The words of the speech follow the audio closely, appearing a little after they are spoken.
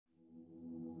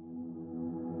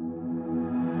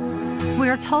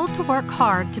are told to work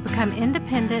hard to become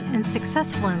independent and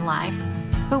successful in life,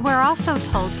 but we're also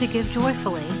told to give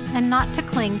joyfully and not to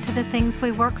cling to the things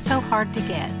we work so hard to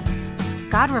get.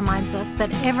 God reminds us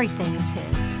that everything is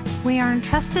His. We are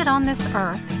entrusted on this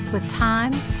earth with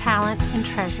time, talent, and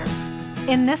treasures.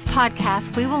 In this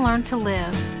podcast, we will learn to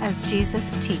live as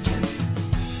Jesus teaches.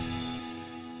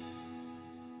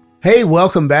 Hey,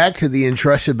 welcome back to the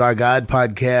Entrusted by God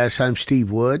podcast. I'm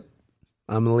Steve Wood.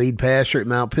 I'm the lead pastor at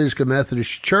Mount Pisgah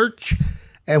Methodist Church,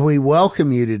 and we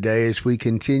welcome you today as we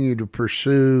continue to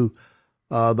pursue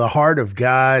the heart of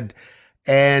God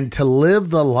and to live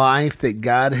the life that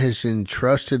God has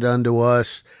entrusted unto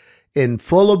us in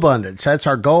full abundance. That's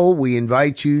our goal. We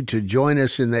invite you to join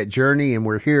us in that journey, and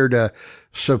we're here to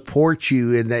support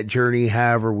you in that journey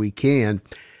however we can.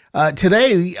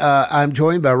 Today, I'm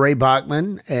joined by Ray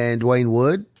Bachman and Dwayne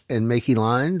Wood and Mickey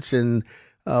Lyons, and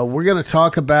we're going to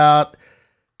talk about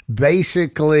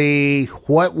basically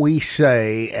what we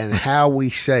say and how we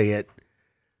say it,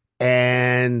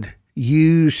 and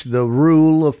use the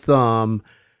rule of thumb.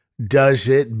 Does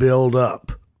it build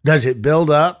up? Does it build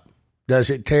up? Does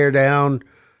it tear down?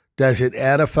 Does it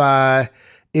edify?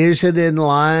 Is it in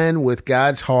line with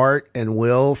God's heart and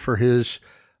will for His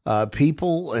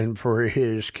people and for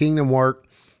His kingdom work?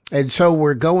 And so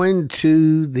we're going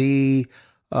to the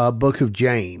book of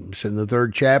James in the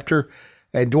 3rd chapter.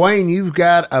 And Dwayne, you've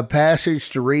got a passage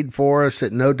to read for us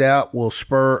that no doubt will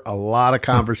spur a lot of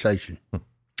conversation.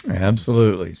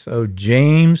 Absolutely. So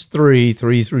James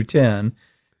 3:3-10,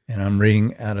 and I'm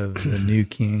reading out of the New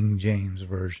King James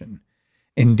Version.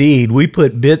 Indeed, we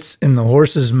put bits in the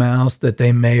horses' mouths that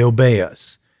they may obey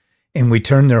us, and we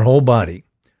turn their whole body.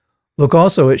 Look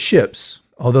also at ships.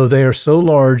 Although they are so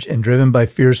large and driven by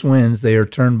fierce winds, they are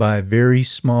turned by a very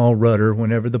small rudder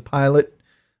wherever the pilot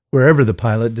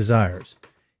desires.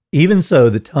 Even so,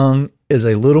 the tongue is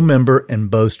a little member and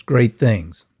boasts great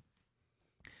things.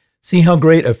 See how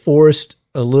great a forest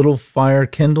a little fire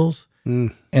kindles?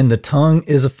 And the tongue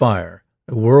is a fire,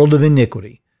 a world of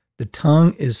iniquity. The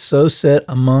tongue is so set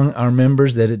among our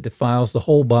members that it defiles the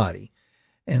whole body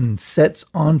and sets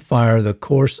on fire the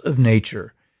course of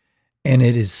nature, and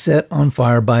it is set on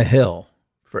fire by hell.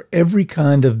 For every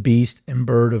kind of beast and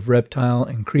bird, of reptile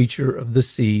and creature of the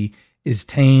sea is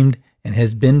tamed and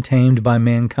has been tamed by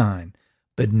mankind,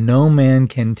 but no man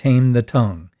can tame the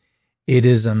tongue. It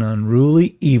is an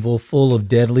unruly evil full of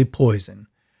deadly poison.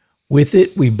 With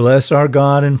it we bless our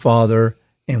God and Father,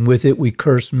 and with it we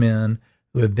curse men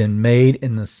who have been made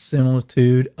in the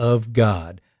similitude of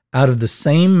God. Out of the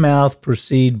same mouth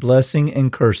proceed blessing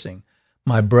and cursing.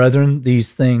 My brethren,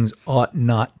 these things ought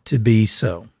not to be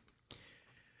so.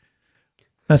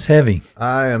 That's heavy.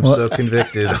 I am so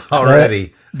convicted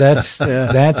already. That's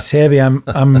heavy.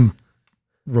 I'm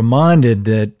reminded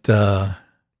that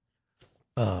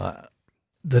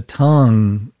the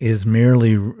tongue is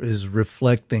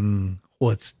reflecting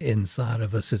what's inside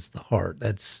of us. It's the heart.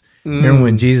 Remember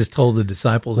when Jesus told the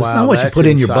disciples, it's not what you put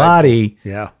in your body,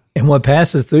 and what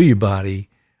passes through your body.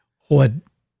 What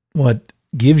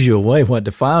gives you away, what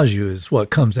defiles you, is what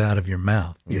comes out of your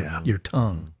mouth, your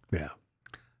tongue. Yeah.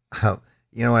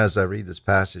 As I read this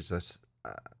passage,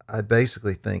 I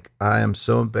basically think I am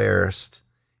so embarrassed.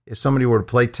 If somebody were to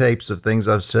play tapes of things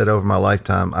I've said over my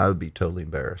lifetime, I would be totally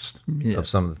embarrassed of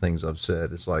some of the things I've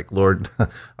said. It's like, Lord, I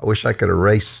wish I could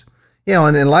erase,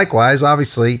 and likewise,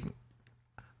 obviously,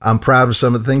 I'm proud of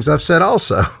some of the things I've said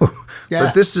also.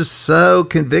 But this is so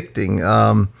convicting.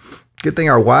 Good thing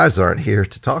our wives aren't here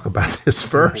to talk about this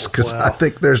first, because I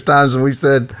think there's times when we've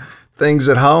said things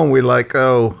at home, we're like,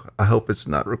 oh, I hope it's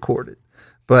not recorded.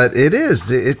 But it is.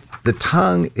 The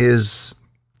tongue is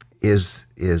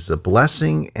a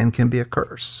blessing and can be a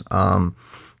curse.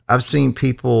 I've seen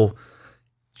people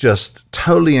just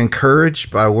totally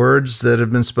encouraged by words that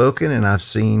have been spoken, and I've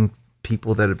seen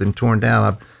people that have been torn down.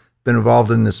 I've been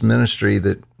involved in this ministry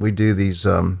that we do these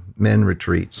men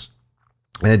retreats,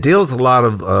 and it deals a lot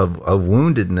of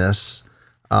woundedness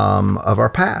of our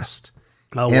past.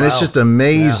 And it's just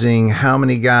amazing how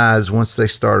many guys, once they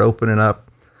start opening up,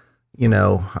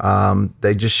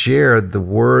 they just share the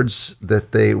words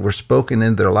that they were spoken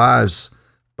in their lives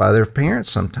by their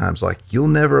parents sometimes, like, you'll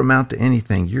never amount to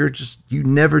anything. You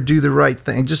never do the right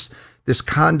thing. Just this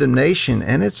condemnation,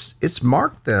 and it's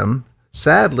marked them,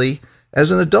 sadly, as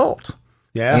an adult.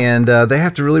 Yeah. And they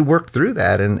have to really work through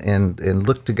that and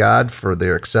look to God for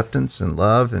their acceptance and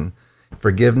love and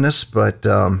forgiveness. But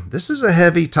this is a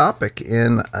heavy topic,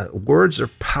 and words are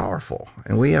powerful,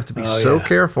 and we have to be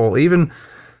careful, even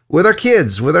with our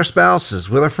kids, with our spouses,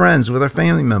 with our friends, with our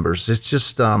family members. It's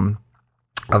just I've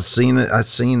seen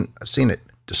it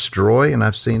destroy, and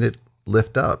I've seen it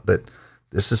lift up. But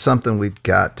this is something we've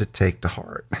got to take to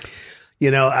heart.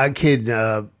 I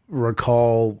can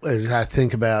recall, as I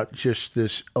think about just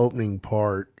this opening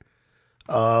part,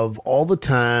 of all the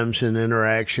times in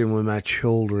interaction with my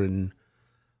children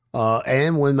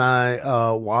and with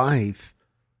my wife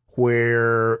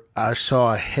where I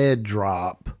saw a head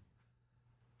drop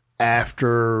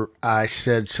after I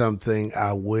said something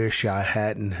I wish I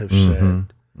hadn't have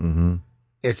said. Mm-hmm.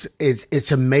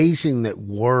 It's amazing that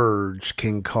words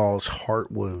can cause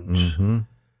heart wounds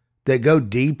that go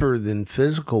deeper than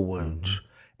physical wounds.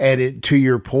 And to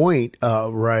your point,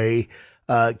 Ray,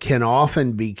 can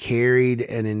often be carried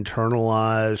and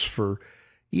internalized for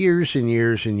years and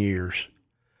years and years.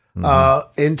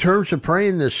 In terms of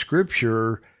praying the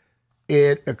scripture,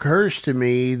 it occurs to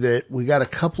me that we got a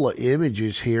couple of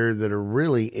images here that are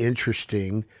really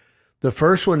interesting. The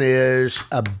first one is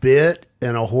a bit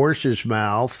in a horse's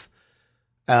mouth,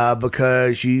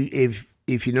 because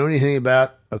if you know anything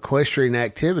about equestrian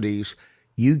activities,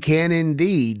 you can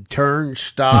indeed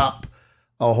stop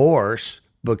a horse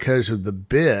because of the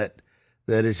bit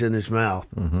that is in his mouth.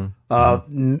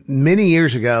 Many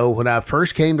years ago, when I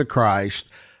first came to Christ,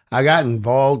 I got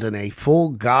involved in a full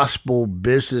gospel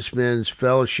businessmen's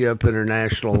fellowship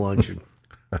international luncheon.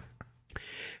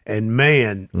 And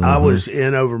man, I was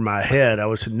in over my head. I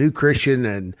was a new Christian,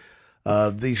 and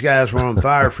these guys were on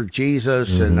fire for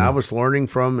Jesus, and I was learning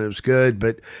from them. It was good.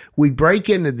 But we break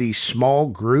into these small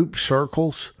group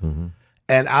circles,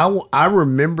 and I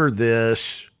remember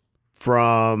this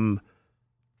from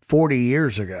 40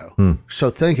 years ago. So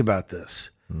think about this.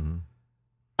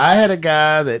 I had a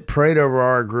guy that prayed over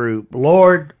our group,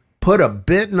 Lord, put a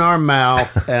bit in our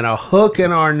mouth and a hook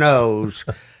in our nose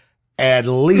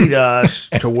and lead us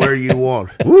to where you want.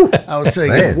 I was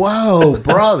thinking, man. Whoa,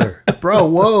 brother,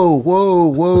 whoa.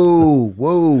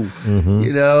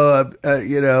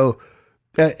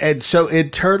 And so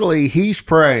internally he's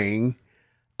praying.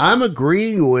 I'm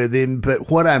agreeing with him,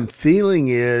 but what I'm feeling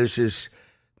is,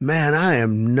 man, I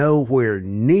am nowhere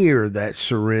near that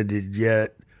surrendered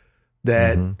yet.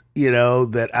 That,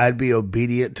 that I'd be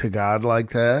obedient to God like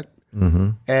that.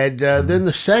 And then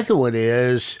the second one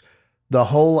is the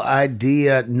whole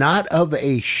idea, not of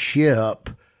a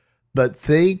ship, but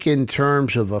think in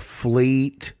terms of a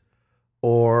fleet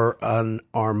or an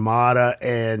armada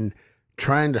and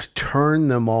trying to turn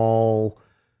them all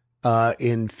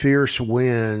in fierce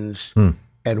winds.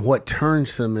 And what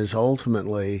turns them is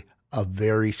ultimately a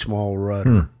very small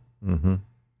rudder.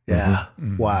 Yeah.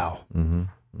 Wow.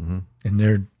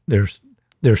 And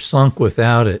they're sunk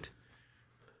without it,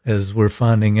 as we're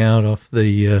finding out off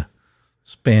the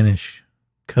Spanish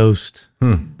coast.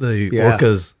 The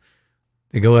orcas,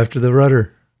 they go after the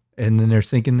rudder, and then they're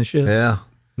sinking the ships. Yeah.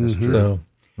 So,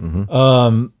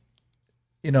 I'm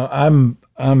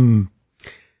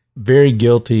very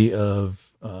guilty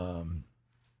of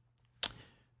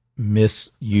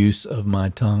misuse of my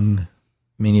tongue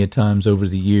many a times over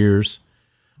the years,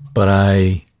 but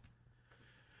I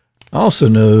also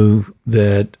know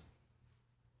that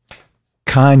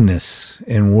kindness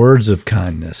and words of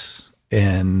kindness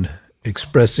and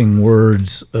expressing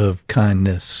words of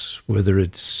kindness, whether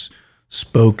it's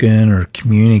spoken or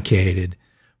communicated,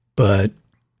 but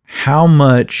how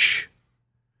much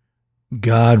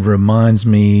God reminds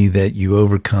me that you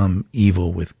overcome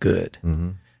evil with good.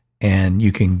 And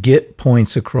you can get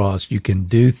points across. You can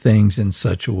do things in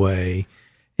such a way.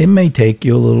 It may take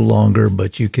you a little longer,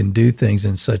 but you can do things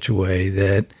in such a way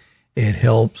that it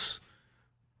helps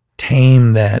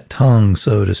tame that tongue,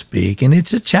 so to speak. And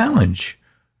it's a challenge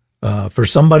for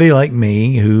somebody like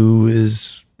me who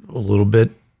is a little bit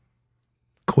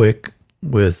quick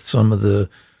with some of the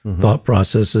thought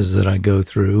processes that I go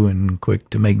through and quick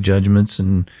to make judgments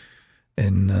and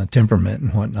temperament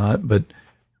and whatnot. But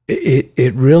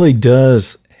it really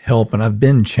does help. And I've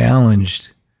been challenged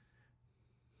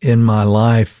in my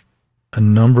life a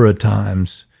number of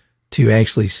times to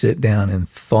actually sit down and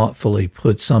thoughtfully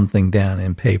put something down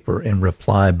in paper and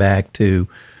reply back to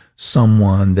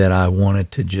someone that I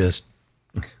wanted to just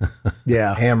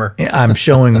hammer. I'm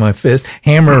showing my fist.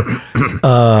 Hammer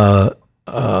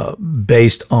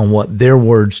based on what their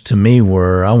words to me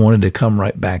were. I wanted to come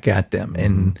right back at them.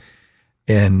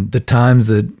 And the times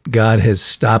that God has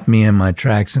stopped me in my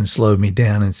tracks and slowed me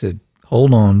down and said,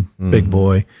 hold on, big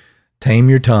boy, tame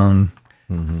your tongue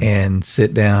and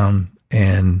sit down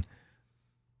and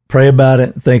pray about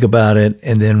it, think about it,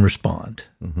 and then respond.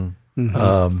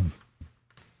 Wow.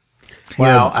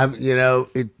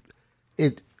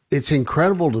 It's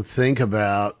incredible to think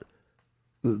about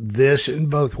this in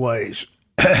both ways.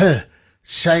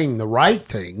 Saying the right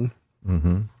thing,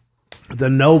 the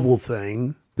noble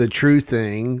thing, the true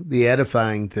thing, the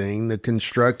edifying thing, the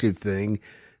constructive thing,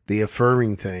 the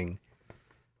affirming thing.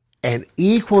 And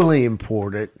equally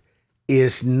important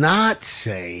is not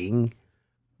saying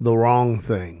the wrong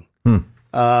thing.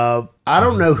 I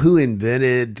don't know who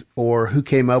invented or who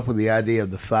came up with the idea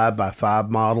of the 5x5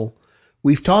 model.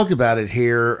 We've talked about it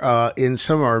here in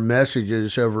some of our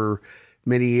messages over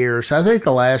many years. I think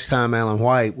the last time Alan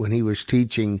White, when he was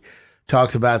teaching,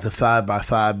 talked about the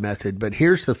 5x5 method. But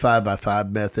here's the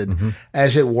 5x5 method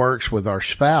as it works with our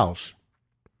spouse.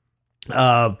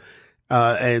 I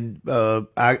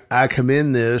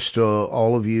commend this to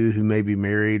all of you who may be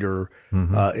married or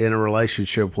in a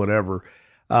relationship, whatever.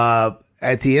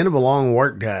 At the end of a long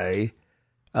work day,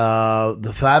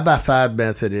 the 5x5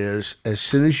 method is as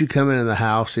soon as you come into the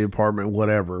house, the apartment,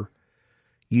 whatever,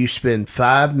 you spend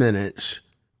 5 minutes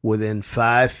within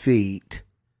 5 feet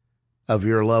of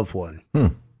your loved one.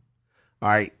 All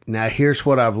right. Now here's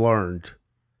what I've learned.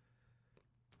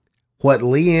 What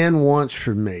Leanne wants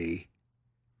from me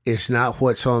is not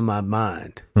what's on my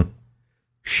mind.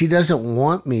 She doesn't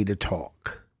want me to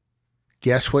talk.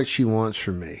 Guess what she wants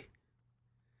from me?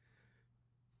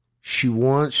 She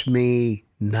wants me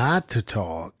not to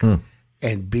talk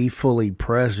and be fully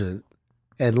present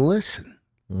and listen.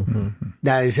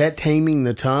 Now, is that taming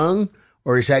the tongue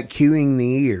or is that cueing the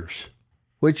ears?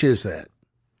 Which is that?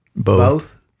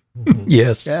 Both?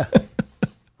 Yes. Yeah.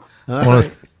 One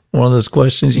of those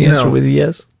questions you answer with a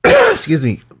yes. Excuse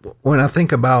me. When I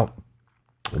think about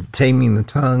taming the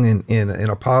tongue in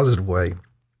a positive way,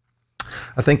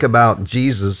 I think about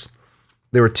Jesus.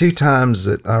 There were 2 times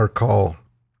that I recall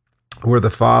where the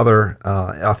Father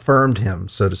affirmed him,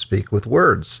 so to speak, with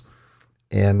words.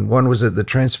 And one was at the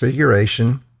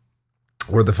Transfiguration,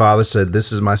 where the Father said,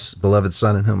 "This is my beloved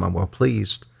Son in whom I'm well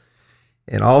pleased."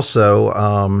 And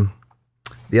also,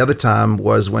 the other time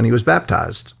was when he was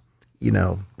baptized. You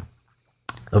know,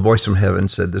 a voice from heaven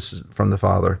said, "This is from the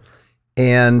Father."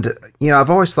 And, you know, I've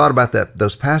always thought about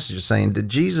those passages saying, did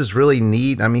Jesus really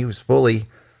need, I mean, he was fully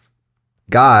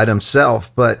God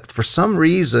himself, but for some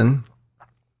reason,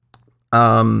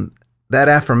 that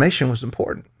affirmation was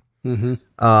important.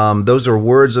 Those are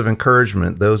words of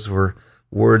encouragement. Those were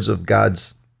words of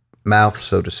God's mouth,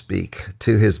 so to speak,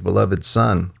 to his beloved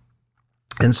Son.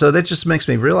 And so that just makes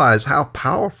me realize how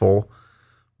powerful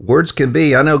words can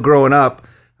be. I know growing up,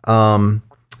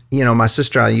 you know, my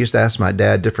sister and I used to ask my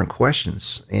dad different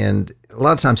questions, and a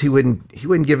lot of times he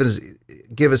wouldn't give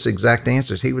us exact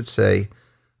answers. He would say,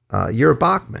 "You're a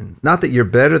Bachman." Not that you're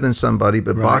better than somebody,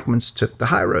 but Bachmans took the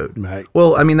high road. Right.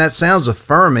 Well, I mean, that sounds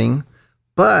affirming,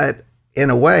 but in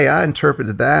a way, I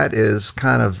interpreted that as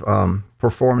kind of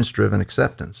performance-driven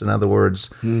acceptance. In other words,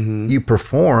 you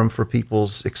perform for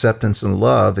people's acceptance and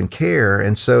love and care,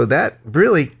 and so that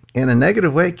really, in a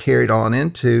negative way, carried on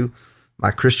into my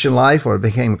Christian life. When I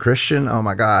became a Christian, oh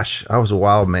my gosh, I was a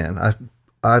wild man.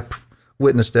 I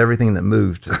witnessed everything that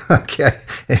moved. Okay.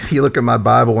 If you look at my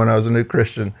Bible when I was a new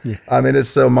Christian, I mean, it's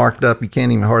so marked up, you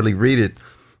can't even hardly read it.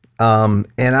 And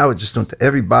I would just went to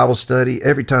every Bible study,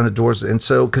 every time the doors. And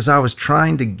so, because I was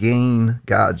trying to gain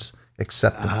God's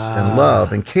acceptance and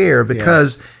love and care,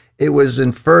 because it was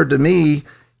inferred to me,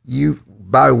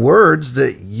 by words,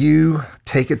 that you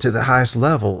take it to the highest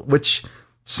level, which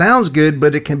sounds good,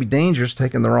 but it can be dangerous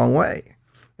taken the wrong way.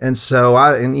 And so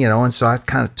I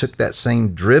kind of took that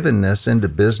same drivenness into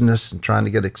business and trying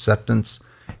to get acceptance.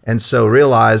 And so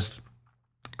realized,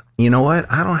 you know what?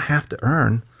 I don't have to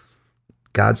earn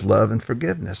God's love and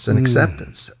forgiveness and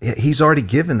acceptance. He's already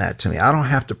given that to me. I don't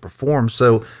have to perform.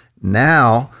 So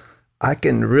now I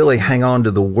can really hang on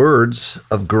to the words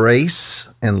of grace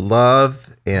and love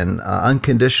and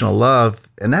unconditional love.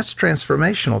 And that's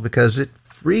transformational because it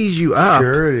frees you up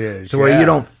to where you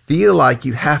don't feel like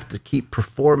you have to keep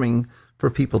performing for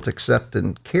people to accept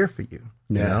and care for you.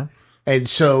 You know? And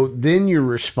so then your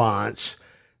response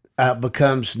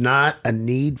becomes not a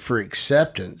need for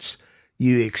acceptance.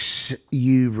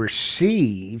 You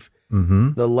receive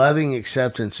the loving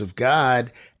acceptance of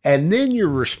God, and then your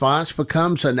response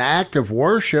becomes an act of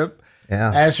worship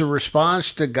as a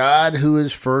response to God who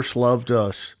has first loved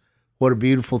us. What a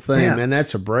beautiful thing, man.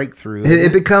 That's a breakthrough.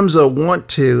 It becomes a want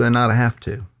to and not a have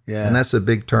to. Yeah. And that's a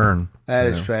big turn. That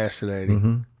is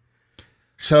fascinating.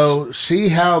 So see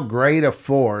how great a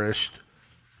forest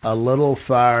a little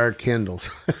fire kindles.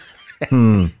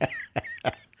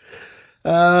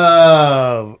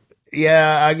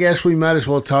 Yeah, I guess we might as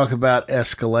well talk about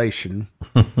escalation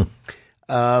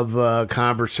of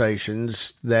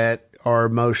conversations that are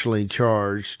emotionally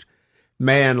charged.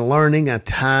 Man, learning a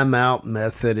timeout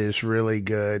method is really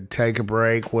good. Take a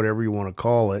break, whatever you want to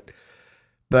call it.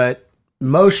 But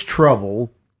most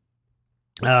trouble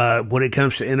when it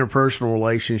comes to interpersonal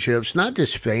relationships, not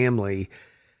just family,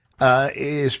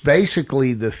 is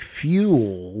basically the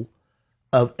fuel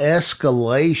of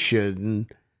escalation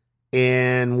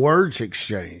in words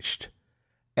exchanged.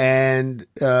 And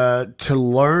to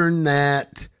learn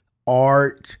that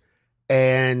art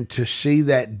and to see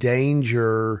that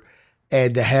danger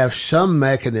and to have some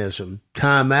mechanism,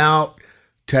 time out,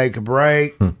 take a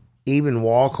break, even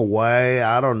walk away,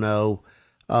 I don't know.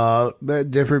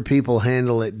 But different people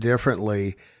handle it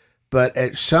differently. But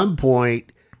at some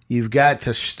point, you've got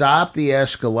to stop the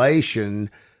escalation,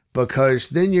 because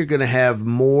then you're going to have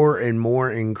more and more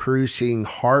increasing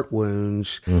heart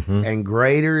wounds, and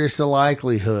greater is the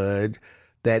likelihood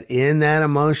that in that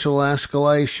emotional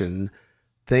escalation,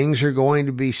 things are going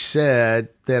to be said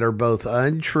that are both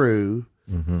untrue,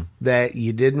 that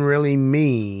you didn't really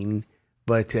mean,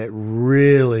 but that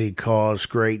really cause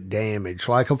great damage,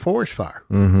 like a forest fire.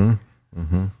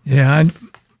 Yeah,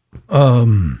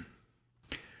 I'm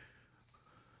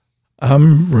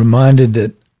reminded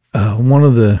that one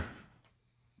of the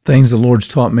things the Lord's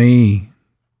taught me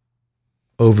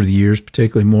over the years,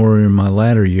 particularly more in my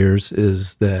latter years,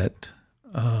 is that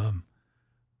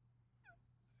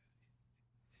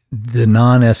the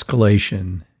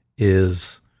non-escalation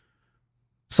is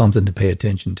something to pay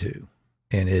attention to,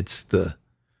 and it's the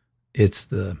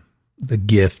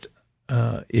gift,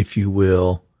 if you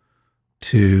will,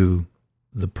 to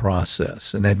the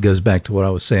process. And that goes back to what I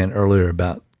was saying earlier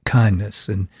about kindness.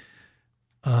 And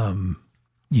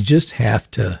you just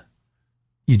have to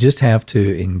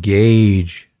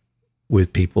engage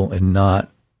with people and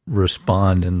not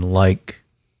respond in like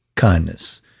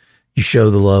kindness. You show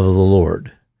the love of the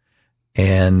Lord.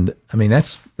 And I mean,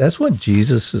 that's what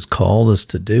Jesus has called us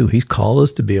to do. He's called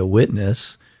us to be a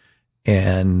witness,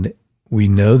 and we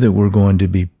know that we're going to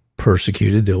be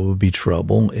persecuted. There will be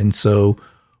trouble. And so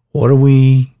what are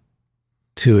we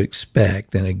to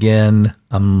expect? And again,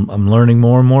 I'm learning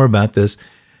more and more about this.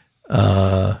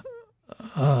 But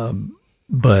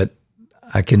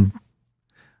I can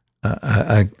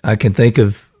think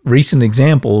of recent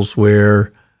examples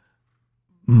where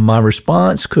my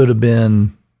response could have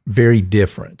been very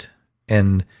different.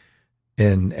 And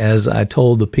as I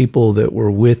told the people that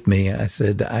were with me, I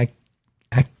said,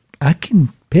 I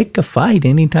can pick a fight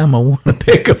anytime I want to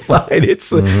pick a fight.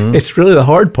 It's really the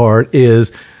hard part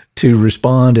is to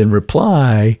respond and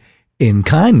reply in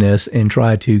kindness and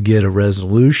try to get a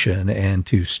resolution and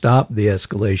to stop the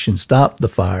escalation, stop the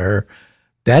fire.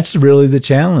 That's really the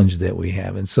challenge that we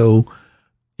have. And so,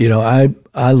 I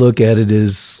look at it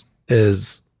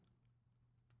as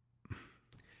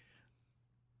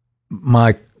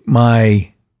my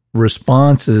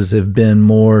responses have been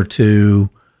more to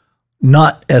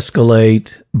not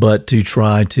escalate, but to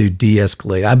try to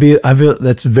de-escalate. I feel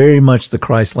that's very much the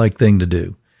Christ-like thing to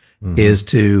do, is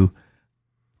to,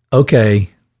 okay,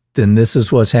 then this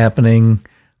is what's happening.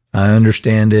 I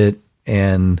understand it,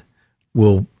 and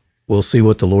we'll see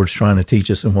what the Lord's trying to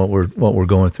teach us and what we're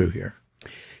going through here.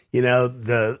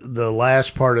 The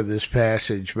last part of this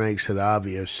passage makes it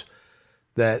obvious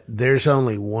that there's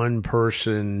only one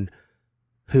person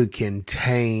who can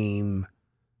tame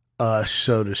us,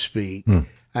 so to speak.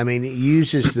 I mean, it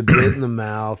uses the bit in the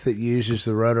mouth. It uses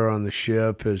the rudder on the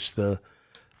ship as the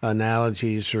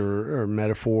analogies or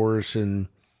metaphors,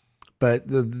 but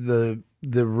the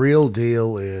real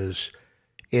deal is,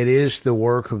 it is the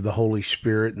work of the Holy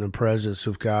Spirit and the presence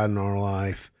of God in our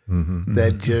life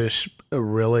that just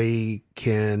really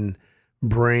can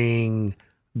bring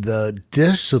the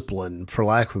discipline, for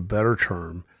lack of a better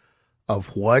term,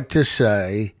 of what to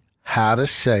say, how to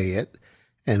say it,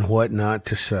 and what not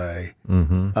to say,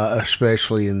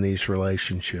 especially in these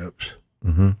relationships.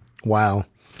 Wow.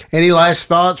 Any last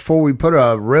thoughts before we put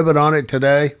a ribbon on it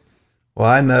today? Well,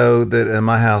 I know that in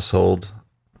my household,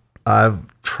 I've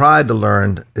tried to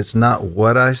learn it's not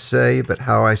what I say, but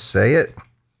how I say it.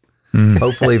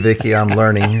 Hopefully, Vicki, I'm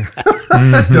learning.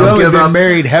 Don't give up.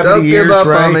 Married how Don't many give years, up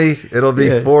Ray? on me. It'll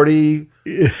be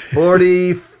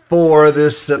 44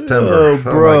 this September. Oh,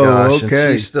 bro, my gosh. okay.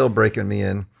 And she's still breaking me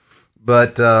in.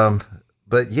 But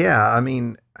yeah, I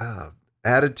mean,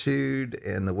 attitude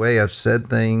and the way I've said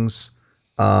things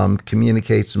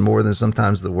communicates more than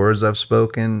sometimes the words I've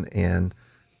spoken, and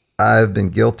I've been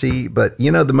guilty. But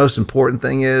the most important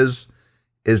thing is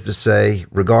to say,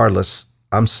 regardless,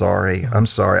 I'm sorry. I'm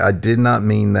sorry. I did not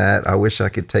mean that. I wish I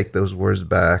could take those words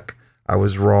back. I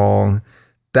was wrong.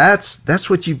 That's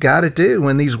what you've got to do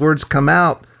when these words come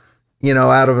out,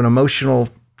 out of an emotional,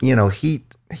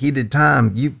 heated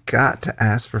time. You've got to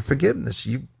ask for forgiveness.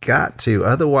 You've got to.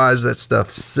 Otherwise, that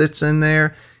stuff sits in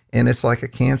there and it's like a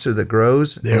cancer that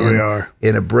grows. There we are.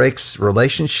 And it breaks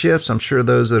relationships. I'm sure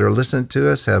those that are listening to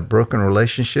us have broken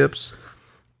relationships.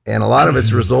 And a lot of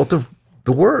it's a result of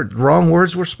wrong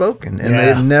words were spoken, and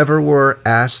they never were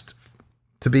asked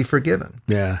to be forgiven.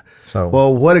 Yeah. So,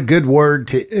 well, what a good word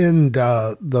to end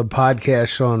the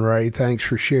podcast on, Ray. Thanks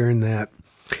for sharing that.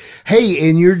 Hey,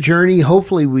 in your journey,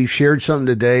 hopefully we've shared something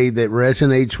today that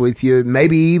resonates with you.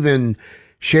 Maybe even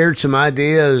shared some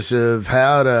ideas of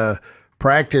how to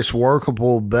practice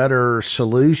workable, better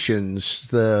solutions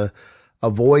to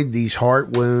avoid these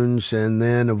heart wounds and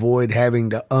then avoid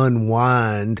having to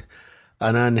unwind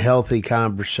an unhealthy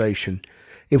conversation.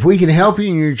 If we can help you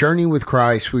in your journey with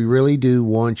Christ, we really do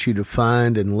want you to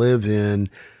find and live in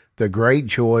the great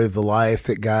joy of the life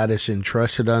that God has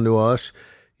entrusted unto us.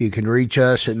 You can reach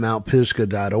us at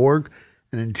mountpisgah.org.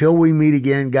 And until we meet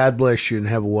again, God bless you and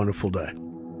have a wonderful day.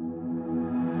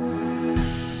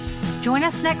 Join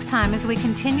us next time as we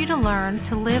continue to learn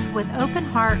to live with open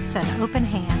hearts and open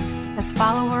hands as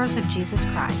followers of Jesus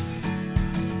Christ.